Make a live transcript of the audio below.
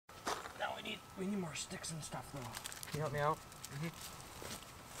We need more sticks and stuff, though. Can you help me out?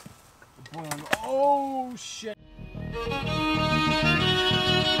 Boiling. Oh, shit.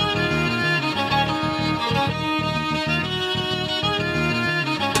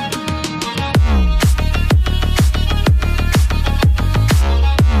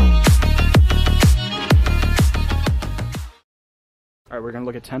 Alright, we're gonna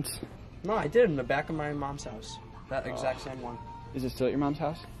look at tents. No, I did in the back of my mom's house. That exact same one. Is it still at your mom's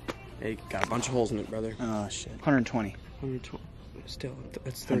house? Hey, got a bunch of holes in it, brother. Oh, shit. 120. 120. Still,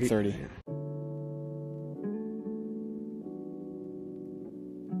 that's 30. 30. Yeah.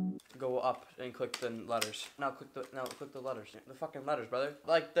 Go up and click the letters. Now click the letters. The fucking letters, brother.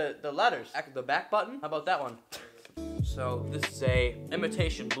 Like the letters. The back button. How about that one? So this is a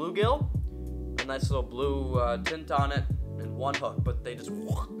imitation bluegill. A nice little blue tint on it and one hook, but they just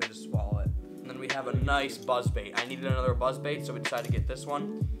swallow it. And then we have a nice buzzbait. I needed another buzzbait, so we decided to get this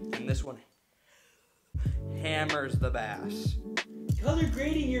one. And this one hammers the bass. Color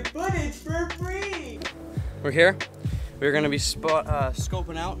grading your footage for free! We're here. We're gonna be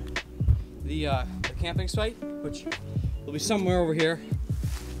scoping out the camping site, which will be somewhere over here.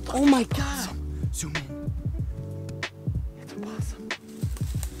 Oh my god! Zoom in. It's a possum.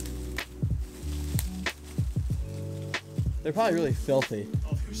 They're probably really filthy.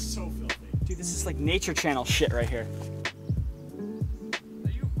 Oh, they're so filthy. Dude, this is like Nature Channel shit right here.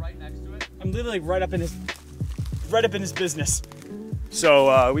 Are you right next to it? I'm literally right up in his business.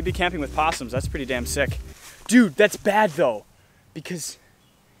 So we'd be camping with possums. That's pretty damn sick. Dude, that's bad though, because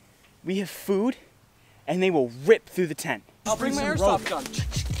we have food and they will rip through the tent. I'll bring my airsoft gun.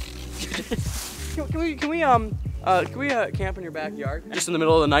 Can we camp in your backyard? Just in the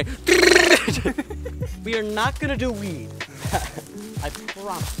middle of the night. We are not gonna do weed. I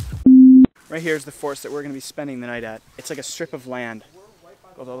promise. Right here is the forest that we're gonna be spending the night at. It's like a strip of land.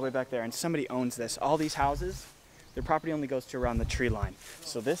 Goes all the way back there, and somebody owns this. All these houses, their property only goes to around the tree line.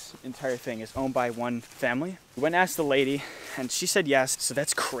 So this entire thing is owned by one family. We went and asked the lady, and she said yes, so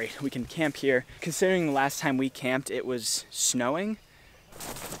that's great. We can camp here. Considering the last time we camped, it was snowing.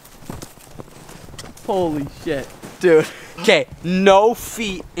 Holy shit. Dude. Okay, no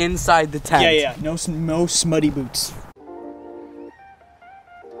feet inside the tent. Yeah, no smutty boots.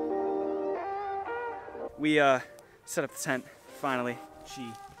 We set up the tent, finally. She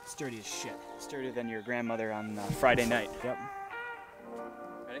sturdy as shit. Sturdier than your grandmother on Friday night. Yep.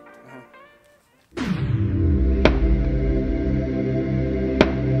 Ready?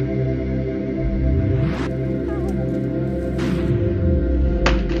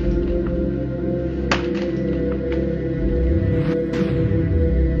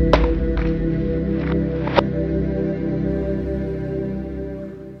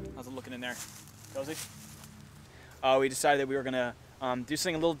 How's it looking in there? Cozy? We decided that we were gonna do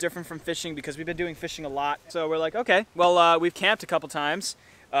something a little different from fishing because we've been doing fishing a lot. So we're like, okay, well, we've camped a couple times.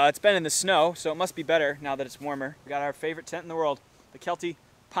 It's been in the snow, so it must be better now that it's warmer. We got our favorite tent in the world, the Kelty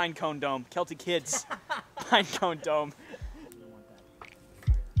Pine Cone Dome. Kelty Kids Pine Cone Dome.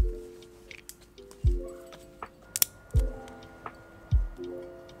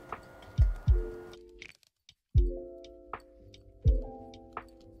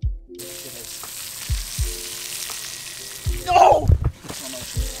 No!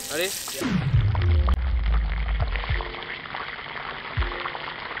 Ready? Yeah.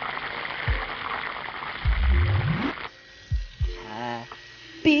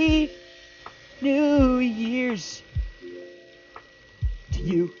 Happy New Year's to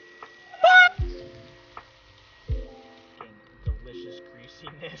you. Delicious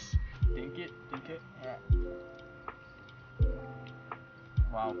greasiness. Dink it. Yeah.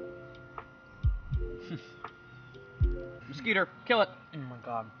 Wow. Mosquito, kill it. Oh my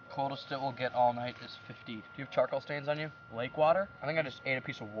god. Coldest it will get all night is 50. Do you have charcoal stains on you? Lake water? I think I just ate a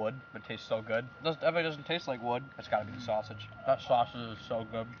piece of wood, but it tastes so good. It definitely doesn't taste like wood. That's gotta be the sausage. That sausage is so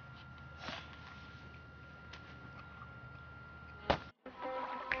good.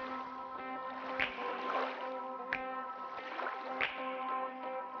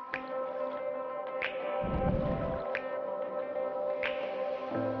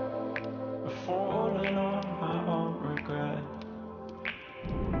 Falling on my own regret,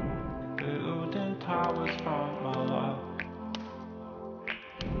 building towers from my love.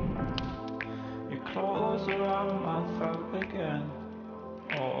 Your claws around my throat again.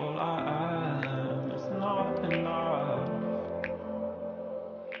 All I am is not enough.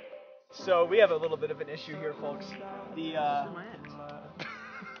 So we have a little bit of an issue here, folks. The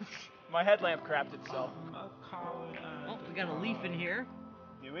my headlamp crapped itself. Oh, we got a leaf in here.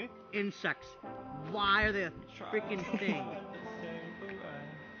 Do we? Insects. Why are they a freaking thing?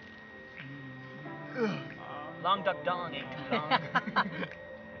 Long duck dong ain't too long.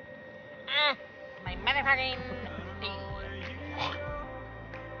 My motherfucking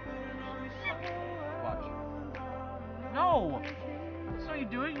Watch. No! That's how you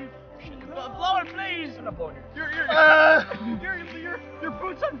do it. You blow it, please! Your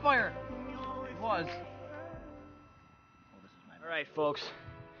boot's on fire. It was. Alright, folks.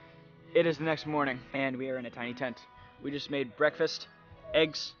 It is the next morning, and we are in a tiny tent. We just made breakfast,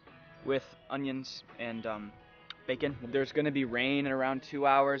 eggs with onions and bacon. There's going to be rain in around 2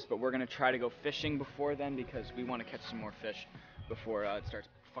 hours, but we're going to try to go fishing before then because we want to catch some more fish before it starts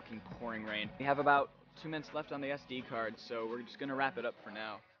fucking pouring rain. We have about 2 minutes left on the SD card, so we're just going to wrap it up for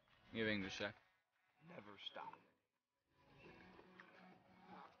now. You have English, Never stop.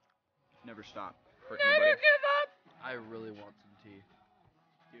 Never stop. Never give up! I really want some tea.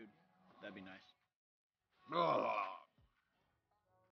 Dude, that'd be nice.